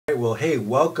well, hey,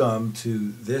 welcome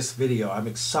to this video. I'm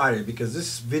excited because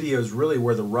this video is really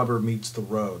where the rubber meets the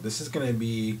road. This is going to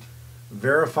be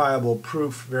verifiable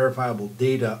proof, verifiable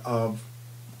data of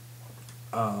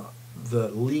the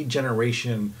lead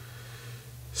generation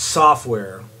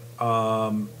software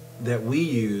that we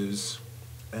use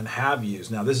and have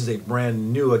used. Now, this is a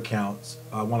brand new account.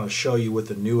 I want to show you with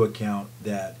a new account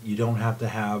that you don't have to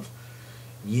have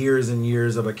years and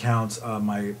years of accounts.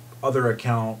 My other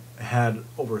account had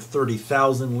over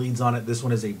 30,000 leads on it. This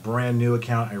one is a brand new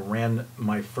account. I ran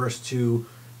my first 2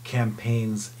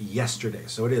 campaigns yesterday.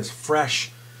 So it is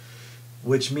fresh,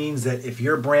 which means that if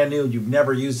you're brand new and you've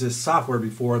never used this software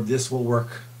before, this will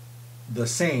work the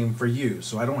same for you.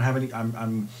 So I don't have any,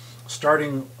 I'm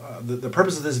starting, the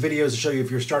purpose of this video is to show you if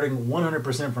you're starting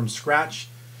 100% from scratch,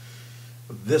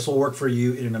 this will work for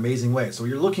you in an amazing way. So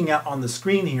you're looking at on the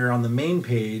screen here on the main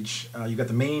page, you've got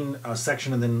the main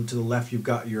section, and then to the left you've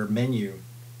got your menu.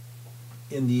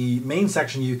 In the main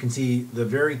section you can see the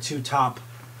very 2 top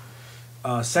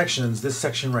sections. This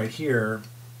section right here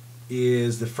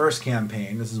is the first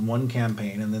campaign. This is one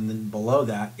campaign, and then below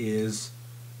that is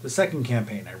the second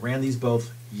campaign. I ran these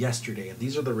both yesterday, and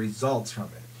these are the results from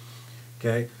it.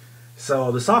 Okay,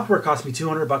 so the software cost me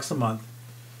 $200 a month.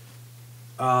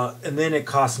 And then it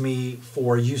cost me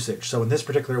for usage. So in this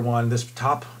particular one, this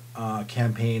top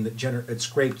campaign, it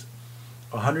scraped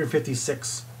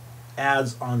 156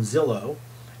 ads on Zillow,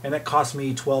 and it cost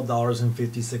me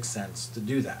 $12.56 to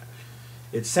do that.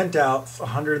 It sent out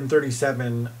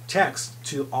 137 texts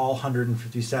to all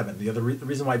 157. The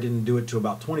reason why I didn't do it to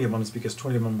about 20 of them is because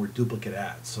 20 of them were duplicate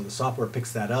ads. So the software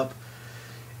picks that up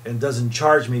and doesn't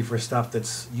charge me for stuff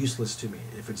that's useless to me.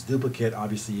 If it's duplicate,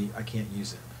 obviously I can't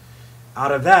use it.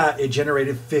 Out of that, it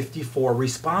generated 54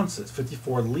 responses,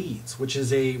 54 leads, which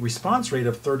is a response rate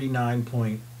of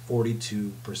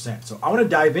 39.42%. So I want to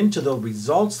dive into the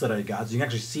results that I got so you can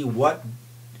actually see what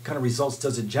kind of results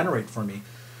does it generate for me.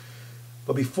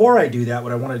 But before I do that,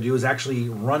 what I want to do is actually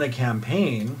run a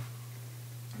campaign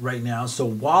right now. So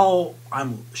while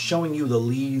I'm showing you the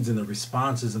leads and the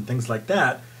responses and things like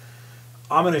that,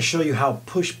 I'm going to show you how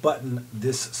push button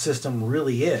this system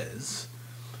really is,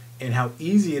 and how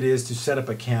easy it is to set up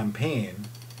a campaign,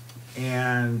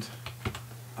 and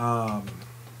how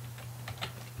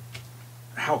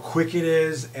quick it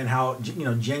is, and how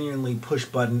genuinely push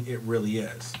button it really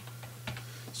is.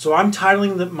 So I'm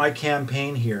titling my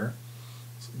campaign here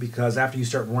because after you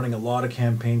start running a lot of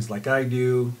campaigns like I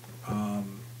do,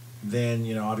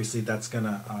 then obviously that's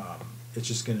gonna it's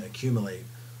just gonna accumulate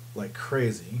like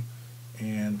crazy.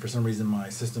 And for some reason my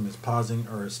system is pausing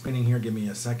or spinning here. Give me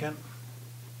a second.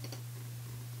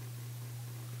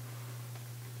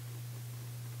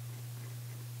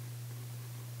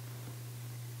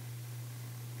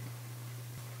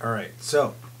 All right,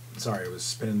 so sorry, it was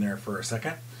spinning there for a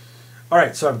second. All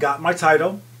right, so I've got my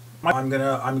title. I'm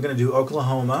gonna do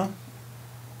Oklahoma.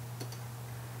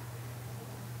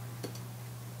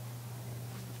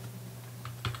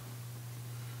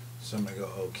 So I'm gonna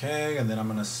go okay, and then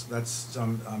I'm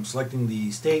selecting the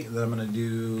state. Then I'm gonna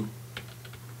do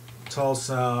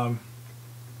Tulsa.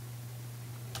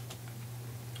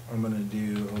 I'm gonna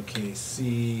do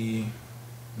OKC.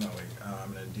 No wait,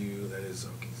 I'm gonna do let's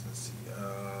see,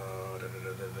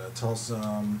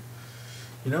 Tulsa.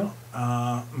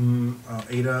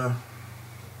 Ada.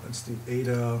 Let's do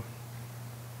Ada.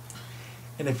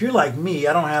 And if you're like me,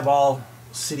 I don't have all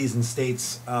cities and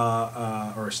states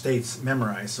or states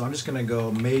memorized, so I'm just gonna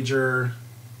go major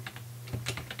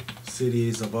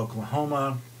cities of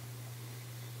Oklahoma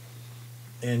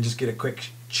and just get a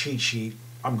quick cheat sheet.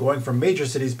 I'm going for major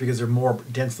cities because they're more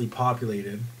densely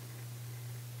populated.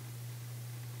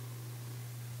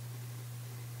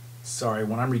 Sorry,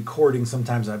 when I'm recording,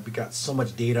 sometimes I've got so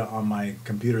much data on my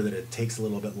computer that it takes a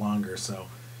little bit longer. So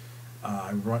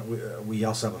we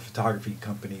also have a photography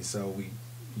company, so we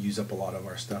use up a lot of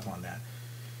our stuff on that.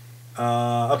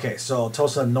 Okay, so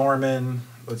Tulsa, Norman.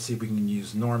 Let's see if we can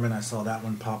use Norman. I saw that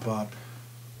one pop up.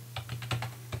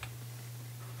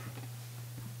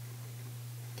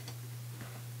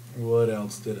 What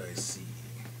else did I see?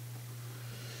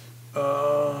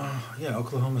 Yeah,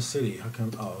 Oklahoma City. How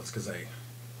come? Oh, it's because I...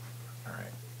 All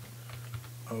right.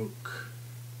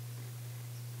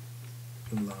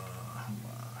 Oklahoma.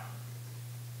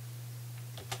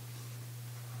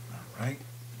 All right.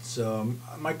 So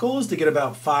my goal is to get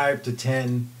about 5 to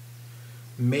 10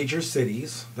 major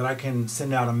cities that I can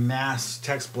send out a mass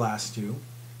text blast to.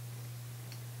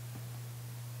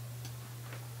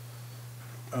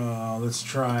 Let's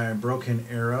try Broken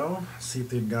Arrow. See if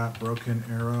they've got Broken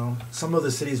Arrow. Some of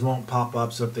the cities won't pop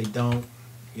up, so if they don't,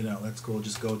 let's go.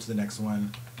 Just go to the next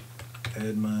one.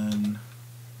 Edmund.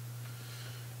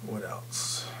 What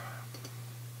else?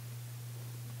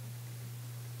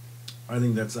 I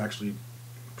think that's actually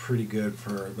pretty good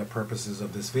for the purposes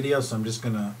of this video, so I'm just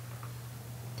gonna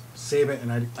save it.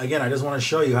 And again, I just want to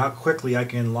show you how quickly I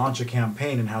can launch a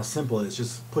campaign and how simple it is.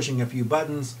 Just pushing a few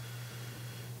buttons.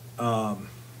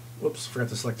 Whoops, forgot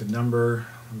to select a number.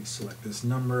 Let me select this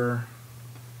number.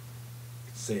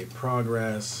 Save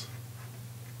progress.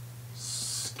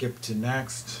 Skip to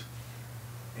next.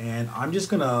 And I'm just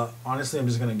gonna, honestly, I'm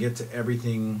just gonna get to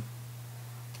everything.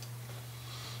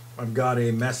 I've got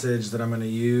a message that I'm gonna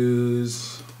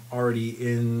use already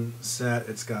in set.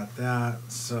 It's got that,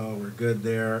 so we're good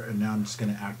there. And now I'm just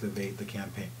gonna activate the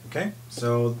campaign. Okay,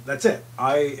 so that's it.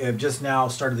 I have just now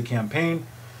started the campaign.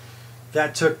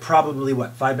 That took probably,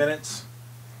 what, 5 minutes?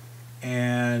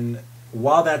 And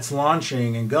while that's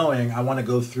launching and going, I want to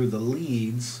go through the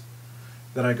leads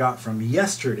that I got from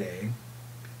yesterday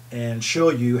and show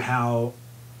you how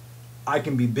I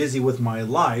can be busy with my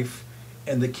life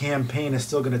and the campaign is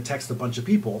still going to text a bunch of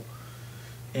people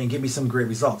and give me some great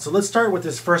results. So let's start with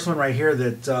this first one right here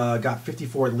that got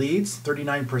 54 leads,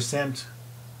 39%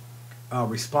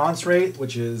 response rate,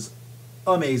 which is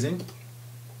amazing.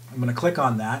 I'm going to click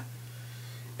on that.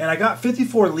 And I got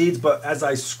 54 leads, but as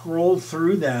I scrolled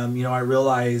through them, you know, I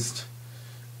realized,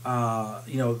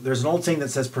 you know, there's an old saying that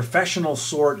says professionals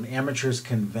sort and amateurs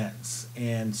convince.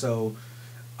 And so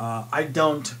I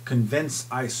don't convince,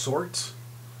 I sort.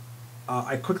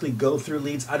 I quickly go through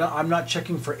leads. I'm not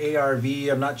checking for ARV.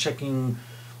 I'm not checking,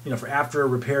 you know, for after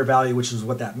repair value, which is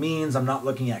what that means. I'm not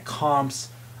looking at comps.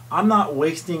 I'm not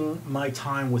wasting my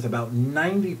time with about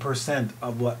 90%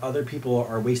 of what other people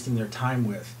are wasting their time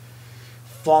with.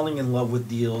 Falling in love with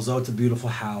deals. Oh, it's a beautiful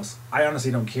house. I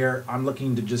honestly don't care. I'm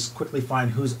looking to just quickly find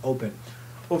who's open.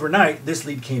 Overnight, this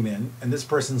lead came in, and this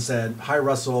person said, "Hi,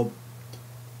 Russell.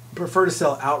 Prefer to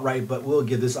sell outright, but we'll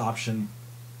give this option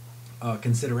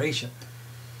consideration."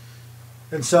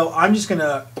 And so I'm just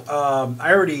gonna.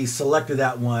 I already selected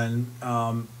that one.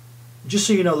 Just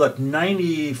so you know, look,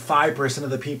 95% of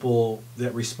the people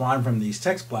that respond from these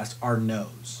text blasts are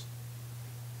no's.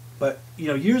 But, you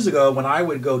know, years ago when I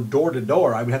would go door to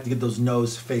door, I would have to get those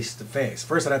no's face to face.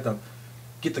 First, I'd have to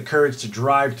get the courage to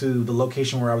drive to the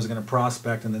location where I was going to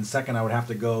prospect. And then second, I would have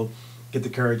to go get the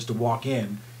courage to walk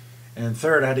in. And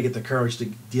third, I had to get the courage to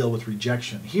deal with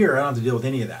rejection. Here, I don't have to deal with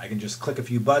any of that. I can just click a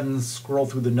few buttons, scroll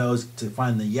through the no's to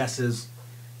find the yeses,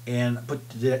 and put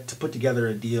together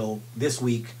a deal this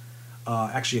week.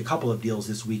 Actually, a couple of deals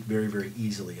this week very, very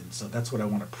easily. And so that's what I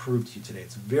want to prove to you today.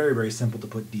 It's very, very simple to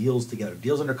put deals together,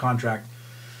 deals under contract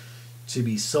to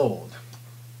be sold.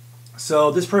 So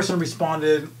this person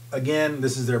responded, again,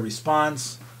 this is their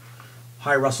response.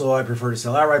 "Hi, Russell, I prefer to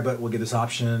sell outright, but we'll give this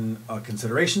option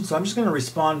consideration." So I'm just going to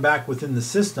respond back within the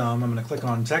system. I'm going to click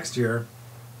on text here.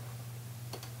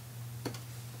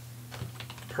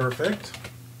 Perfect.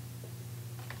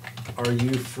 Are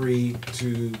you free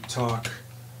to talk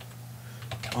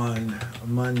on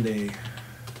Monday,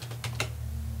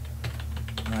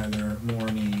 either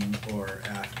morning or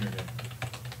afternoon?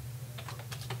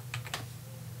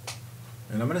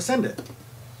 And I'm going to send it.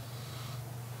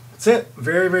 That's it.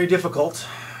 Very, very difficult,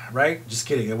 right? Just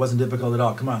kidding. It wasn't difficult at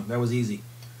all. Come on, that was easy.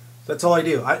 That's all I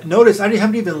do. Notice I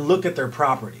haven't even looked at their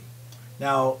property.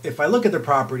 Now, if I look at their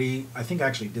property, I think I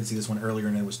actually did see this one earlier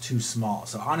and it was too small.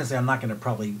 So honestly, I'm not going to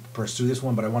probably pursue this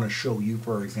one, but I want to show you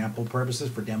for example purposes,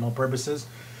 for demo purposes.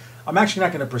 I'm actually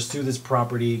not going to pursue this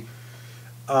property.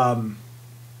 I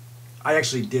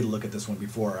actually did look at this one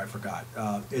before, I forgot.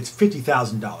 It's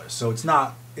 $50,000, so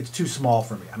it's too small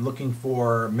for me. I'm looking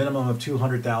for a minimum of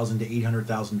 $200,000 to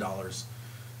 $800,000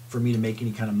 for me to make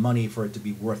any kind of money for it to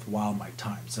be worthwhile my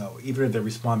time. So even if they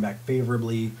respond back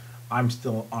favorably, I'm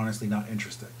still honestly not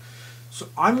interested. So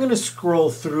I'm going to scroll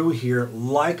through here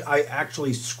like I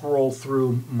actually scroll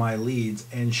through my leads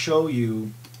and show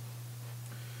you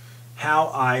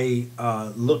how I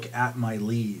look at my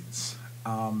leads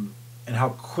and how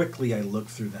quickly I look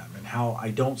through them and how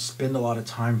I don't spend a lot of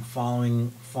time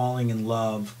falling in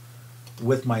love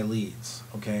with my leads.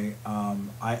 Okay,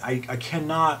 I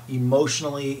cannot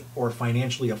emotionally or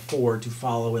financially afford to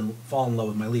fall in love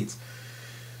with my leads.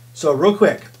 So real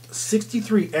quick,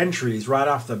 63 entries right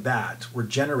off the bat were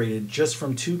generated just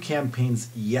from 2 campaigns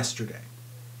yesterday.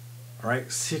 All right,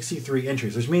 63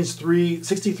 entries, which means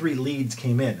 63 leads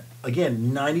came in.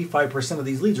 Again, 95% of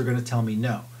these leads are going to tell me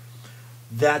no.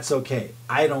 That's okay.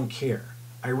 I don't care.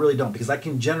 I really don't, because I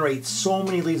can generate so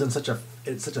many leads at such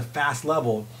a fast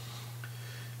level,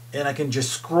 and I can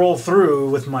just scroll through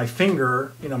with my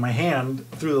finger, you know, my hand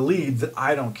through the leads that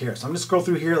I don't care. So I'm going to scroll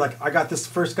through here. Like I got this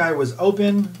first guy was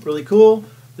open, really cool.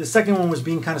 The second one was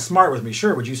being kind of smart with me.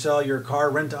 Sure, would you sell your car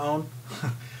rent to own?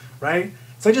 Right?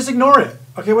 So I just ignore it.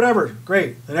 Okay, whatever.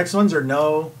 Great. The next ones are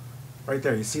no. Right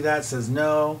there. You see that? It says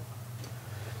no.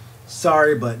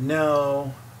 Sorry, but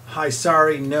no. Hi,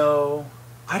 sorry, no.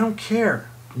 I don't care.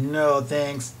 No,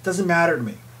 thanks. Doesn't matter to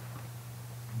me.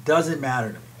 Doesn't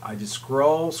matter to me. I just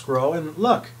scroll, and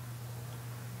look.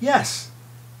 Yes,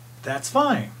 that's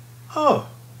fine. Oh,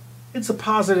 it's a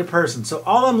positive person. So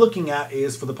all I'm looking at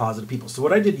is for the positive people. So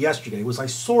what I did yesterday was I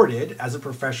sorted, as a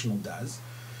professional does,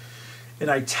 and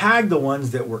I tagged the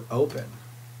ones that were open.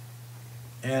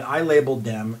 And I labeled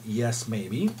them yes,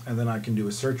 maybe, and then I can do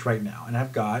a search right now. And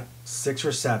I've got 6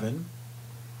 or 7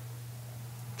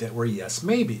 that were yes,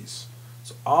 maybes.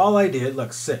 So all I did,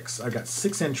 look, 6. I got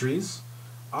 6 entries.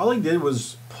 All I did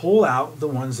was pull out the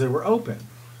ones that were open.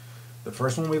 The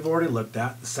first one we've already looked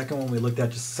at. The second one we looked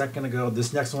at just a second ago.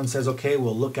 This next one says, okay,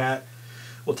 we'll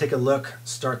take a look,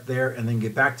 start there, and then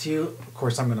get back to you. Of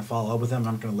course, I'm going to follow up with them.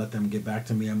 I'm going to let them get back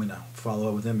to me. I'm going to follow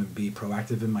up with them and be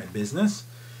proactive in my business.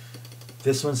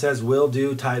 This one says, will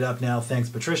do, tied up now. Thanks,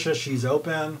 Patricia. She's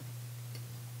open.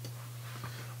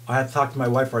 I had to talk to my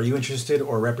wife. Are you interested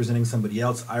or representing somebody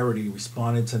else? I already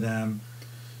responded to them.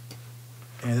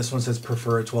 And this one says,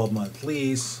 prefer a 12-month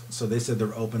lease. So they said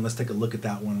they're open. Let's take a look at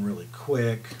that one really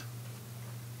quick.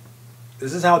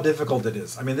 This is how difficult it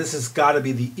is. I mean, this has got to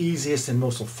be the easiest and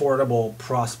most affordable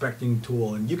prospecting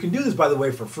tool. And you can do this, by the way,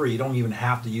 for free. You don't even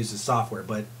have to use the software.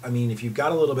 But, I mean, if you've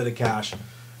got a little bit of cash,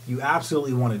 you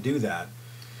absolutely want to do that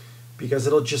because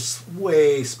it'll just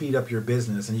way speed up your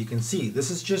business. And you can see this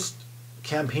is just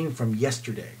campaign from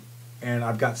yesterday. And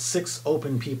I've got 6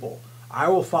 open people. I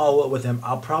will follow up with them.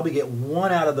 I'll probably get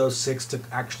 1 out of those 6 to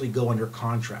actually go under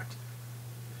contract.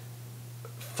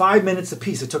 5 minutes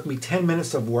apiece. It took me 10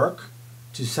 minutes of work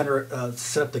to set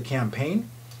up the campaign.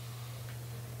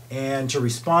 And to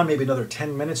respond, maybe another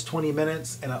 10 minutes, 20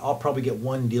 minutes, and I'll probably get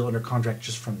 1 deal under contract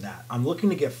just from that. I'm looking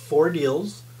to get 4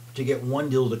 deals to get 1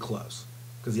 deal to close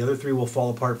because the other 3 will fall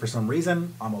apart for some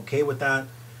reason. I'm okay with that.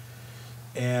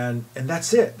 And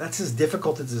that's it. That's as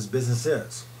difficult as this business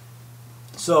is.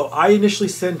 So I initially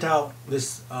sent out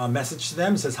this message to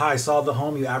them. It says, hi, I saw the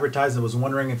home you advertised and was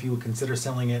wondering if you would consider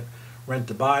selling it, rent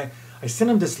to buy. I sent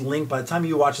them this link. By the time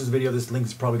you watch this video, this link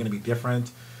is probably going to be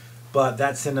different. But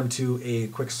that sent them to a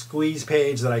quick squeeze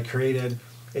page that I created.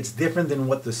 It's different than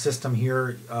what the system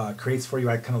here creates for you.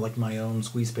 I kind of like my own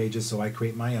squeeze pages, so I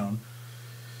create my own.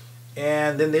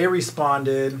 And then they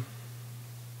responded.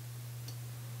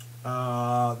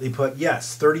 They put,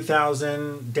 yes,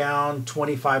 $30,000 down,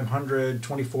 $2,500,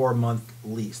 24-month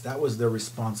lease. That was the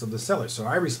response of the seller. So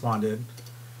I responded,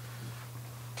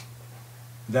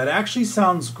 that actually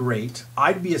sounds great.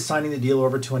 I'd be assigning the deal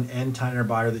over to an end tenant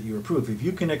buyer that you approve. If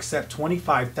you can accept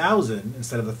 $25,000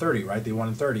 instead of the 30, right? They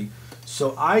wanted 30.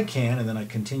 So I can, and then I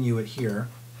continue it here.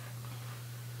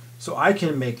 So I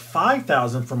can make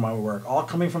 $5,000 from my work, all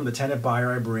coming from the tenant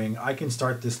buyer I bring. I can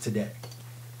start this today.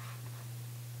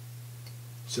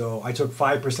 So I took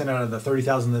 5% out of the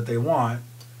 $30,000 that they want,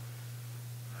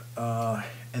 and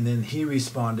then he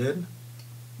responded,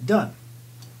 done.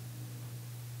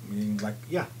 Meaning like,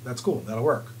 yeah, that's cool, that'll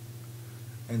work.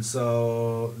 And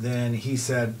so then he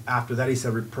said, after that, he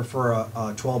said, we prefer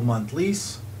a 12-month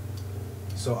lease.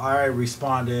 So I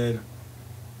responded,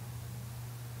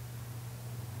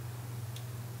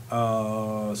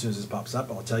 as soon as this pops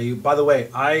up, I'll tell you. By the way,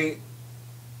 I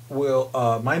will,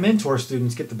 my mentor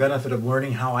students get the benefit of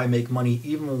learning how I make money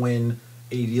even when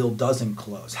a deal doesn't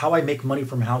close. How I make money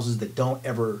from houses that don't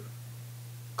ever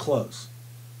close.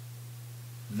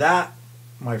 That,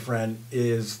 my friend,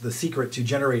 is the secret to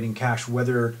generating cash.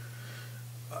 Whether,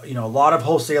 a lot of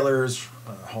wholesalers,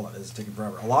 hold on, this is taking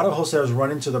forever. A lot of wholesalers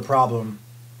run into the problem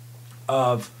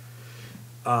of,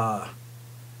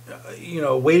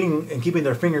 waiting and keeping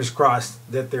their fingers crossed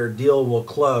that their deal will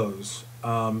close,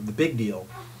 the big deal.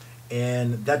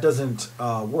 And that doesn't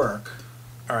work.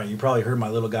 All right, you probably heard my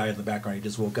little guy in the background. He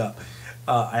just woke up.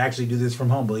 I actually do this from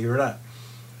home, believe it or not.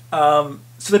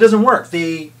 So that doesn't work.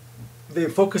 They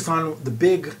focus on the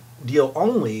big deal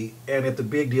only, and if the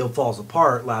big deal falls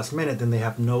apart last minute, then they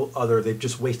have no other, they've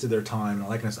just wasted their time and all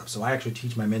that kind of stuff. So I actually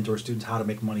teach my mentor students how to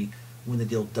make money when the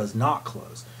deal does not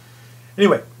close.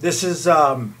 Anyway, this is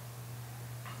the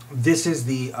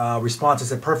response. I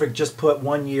said, perfect, just put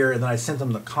 1 year, and then I sent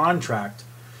them the contract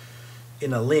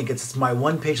in a link. It's my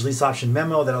 1-page lease option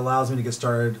memo that allows me to get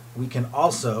started. We can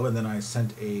also, and then I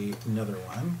sent another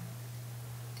one.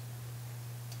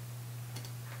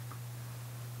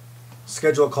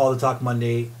 Schedule a call to talk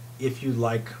Monday. if you'd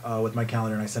like with my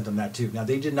calendar, and I sent them that too. Now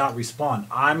they did not respond.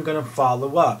 I'm gonna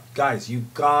follow up, guys. You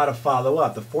gotta follow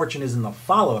up. The fortune is in the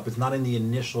follow up. It's not in the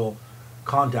initial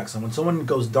contact. So when someone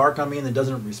goes dark on me and then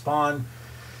doesn't respond,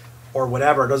 or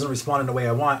whatever, doesn't respond in the way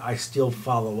I want, I still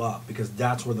follow up, because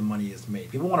that's where the money is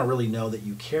made. People want to really know that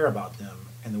you care about them,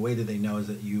 and the way that they know is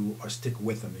that you are stick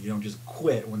with them. You don't just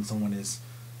quit when someone is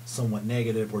somewhat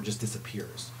negative or just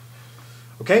disappears.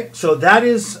 Okay, so that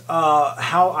is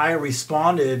how I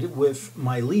responded with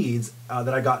my leads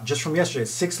that I got just from yesterday.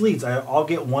 6 leads. I'll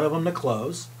get one of them to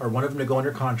close, or one of them to go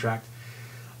under contract.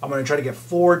 I'm going to try to get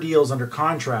 4 deals under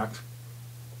contract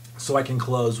so I can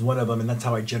close one of them, and that's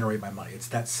how I generate my money. It's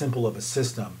that simple of a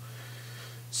system.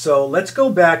 So let's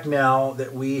go back now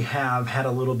that we have had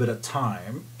a little bit of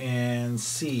time and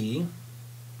see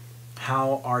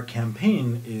how our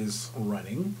campaign is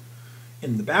running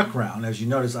in the background. As you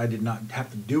notice, I did not have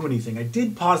to do anything. I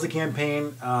did pause the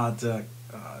campaign to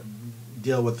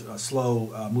deal with a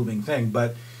slow moving thing,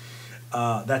 but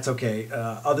that's okay.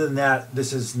 Other than that,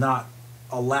 this is not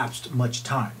elapsed much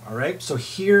time. All right, so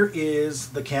here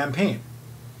is the campaign.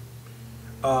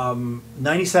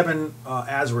 97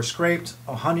 ads were scraped,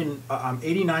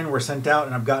 89 were sent out,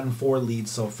 and I've gotten 4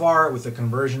 leads so far with a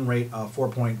conversion rate of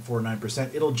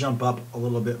 4.49%. It'll jump up a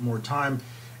little bit more time.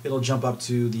 It'll jump up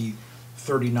to the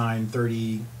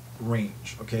 39-30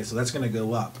 range. Okay, so that's going to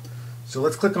go up. So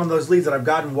let's click on those leads that I've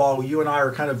gotten while you and I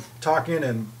are kind of talking.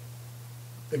 And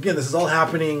again, this is all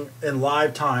happening in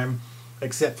live time,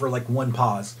 except for like one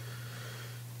pause,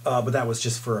 but that was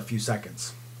just for a few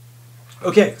seconds.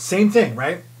 Okay, same thing,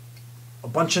 right? A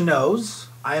bunch of no's.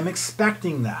 I am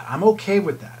expecting that. I'm okay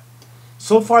with that.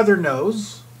 So far they're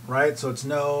no's, right? So it's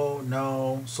no,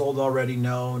 no, sold already,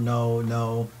 no, no,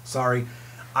 no, sorry.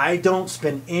 I don't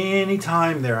spend any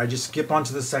time there. I just skip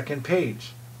onto the second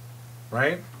page,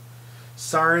 right?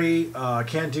 Sorry, I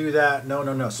can't do that. No,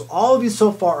 no, no. So all of you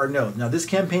so far are no. Now, these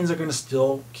campaigns are going to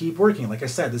still keep working. Like I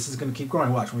said, this is going to keep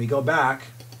growing. Watch, when we go back,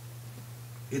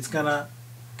 it's going to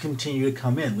continue to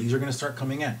come in. Leads are going to start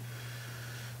coming in.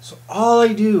 So all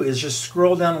I do is just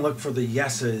scroll down and look for the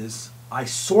yeses. I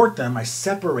sort them. I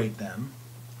separate them.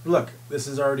 Look, this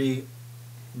has already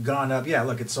gone up. Yeah,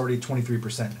 look, it's already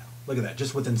 23% now. Look at that.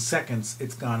 Just within seconds,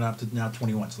 it's gone up to now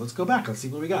 21. So let's go back. Let's see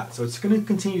what we got. So it's going to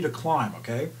continue to climb,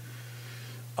 okay?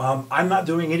 I'm not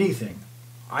doing anything.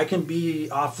 I can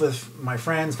be off with my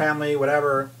friends, family,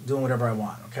 whatever, doing whatever I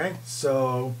want, okay?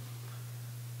 So,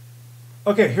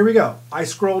 okay, here we go. I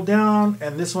scroll down,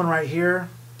 and this one right here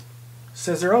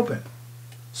says they're open.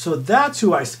 So that's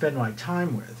who I spend my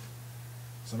time with.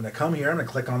 So I'm going to come here. I'm going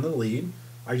to click on the lead.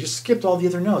 I just skipped all the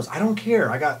other no's. I don't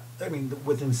care. I mean,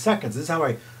 within seconds. This is how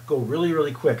I go really,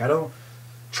 really quick. I don't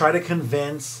try to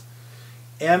convince.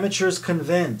 Amateurs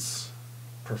convince.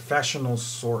 Professionals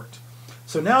sort.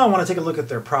 So now I want to take a look at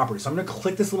their property. So I'm going to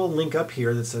click this little link up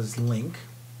here that says link.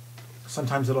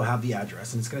 Sometimes it'll have the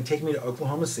address, and it's going to take me to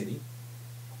Oklahoma City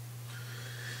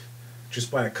just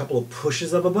by a couple of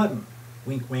pushes of a button.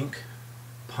 Wink, wink,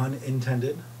 pun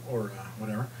intended, or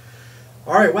whatever.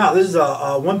 All right, wow, this is a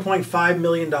 $1.5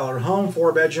 million home,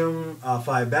 4-bedroom,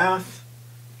 5-bath,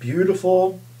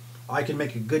 beautiful. I can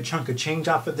make a good chunk of change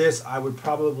off of this. I would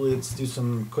probably, let's do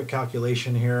some quick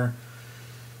calculation here.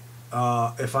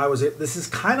 If I was, this is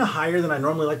kind of higher than I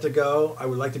normally like to go. I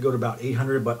would like to go to about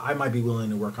 800, but I might be willing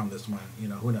to work on this one. You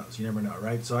know, who knows? You never know,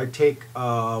 right? So I take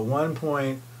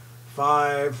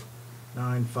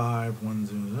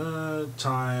 1.595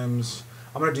 times,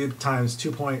 I'm going to do times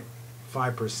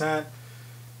 2.5%.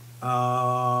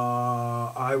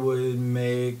 I would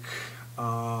make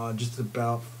just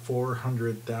about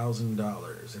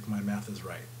 $400,000 if my math is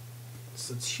right.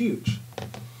 So it's huge.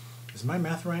 Is my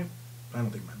math right? I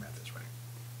don't think my math is right.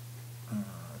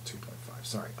 2.5.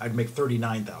 Sorry, I'd make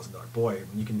 $39,000. Boy,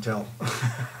 you can tell.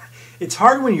 It's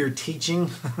hard when you're teaching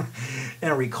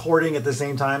and recording at the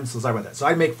same time. So sorry about that. So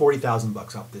I'd make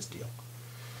 $40,000 off this deal.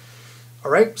 All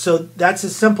right, so that's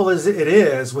as simple as it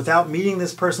is, without meeting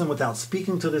this person, without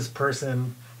speaking to this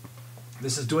person.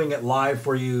 This is doing it live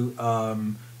for you.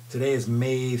 Today is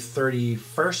May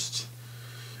 31st.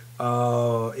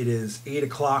 It is 8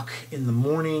 o'clock in the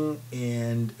morning,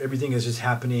 and everything is just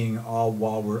happening all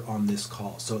while we're on this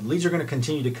call. So leads are going to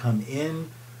continue to come in.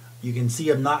 You can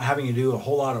see I'm not having to do a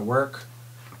whole lot of work,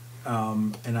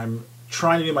 and I'm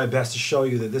trying to do my best to show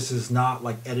you that this is not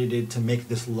like edited to make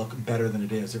this look better than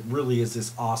it is. It really is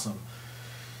this awesome.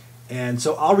 And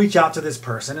so I'll reach out to this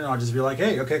person and I'll just be like,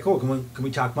 hey, okay, cool. Can we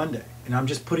talk Monday? And I'm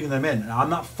just putting them in. And I'm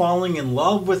not falling in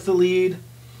love with the lead.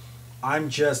 I'm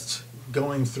just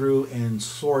going through and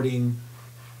sorting,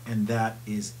 and that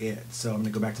is it. So I'm going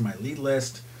to go back to my lead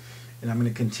list, and I'm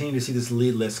going to continue to see this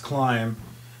lead list climb,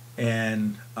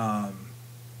 and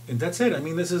that's it. I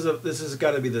mean, this has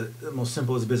got to be the most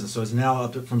simplest business. So it's now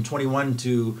up from 21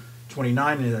 to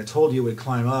 29, and as I told you, it would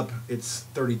climb up. It's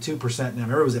 32% now.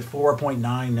 Remember, it was at 4.9.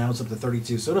 Now it's up to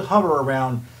 32. So it'll hover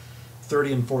around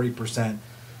 30 and 40%,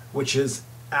 which is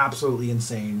absolutely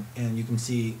insane. And you can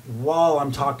see while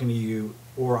I'm talking to you,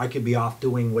 or I could be off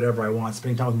doing whatever I want,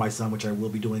 spending time with my son, which I will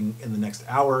be doing in the next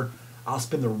hour. I'll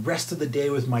spend the rest of the day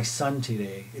with my son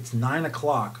today. It's 9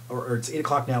 o'clock, or it's 8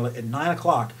 o'clock now. At 9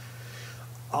 o'clock,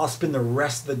 I'll spend the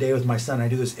rest of the day with my son. I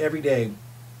do this every day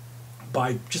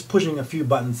by just pushing a few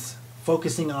buttons,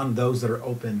 focusing on those that are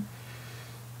open,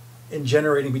 and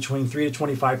generating between 3 to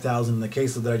 25,000. In the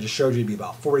case that I just showed you, it'd be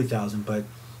about 40,000, but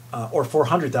or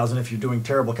 400,000 if you're doing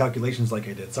terrible calculations like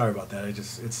I did. Sorry about that.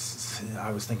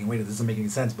 I was thinking, wait, this doesn't make any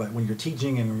sense. But when you're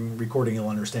teaching and recording, you'll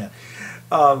understand.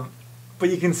 But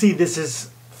you can see this is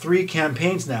 3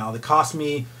 campaigns now that cost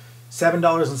me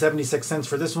 $7.76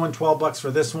 for this one, $12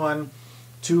 for this one,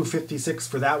 $2.56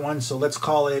 for that one. So let's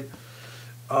call it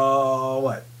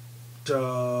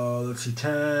let's see,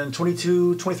 10,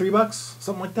 22, 23 bucks,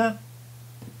 something like that,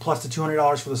 plus the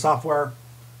 $200 for the software.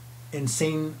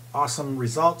 Insane, awesome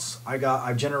results.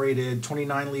 I've generated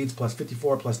 29 leads plus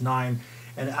 54 plus 9,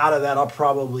 and out of that I'll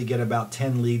probably get about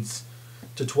 10 leads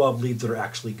to 12 leads that are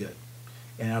actually good.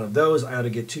 And out of those, I ought to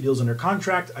get 2 deals under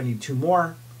contract. I need 2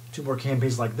 more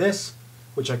campaigns like this,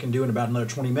 which I can do in about another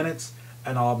 20 minutes,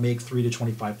 and I'll make 3 to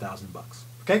 25,000 bucks.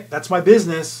 Okay, that's my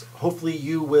business. Hopefully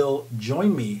you will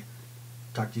join me.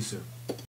 Talk to you soon.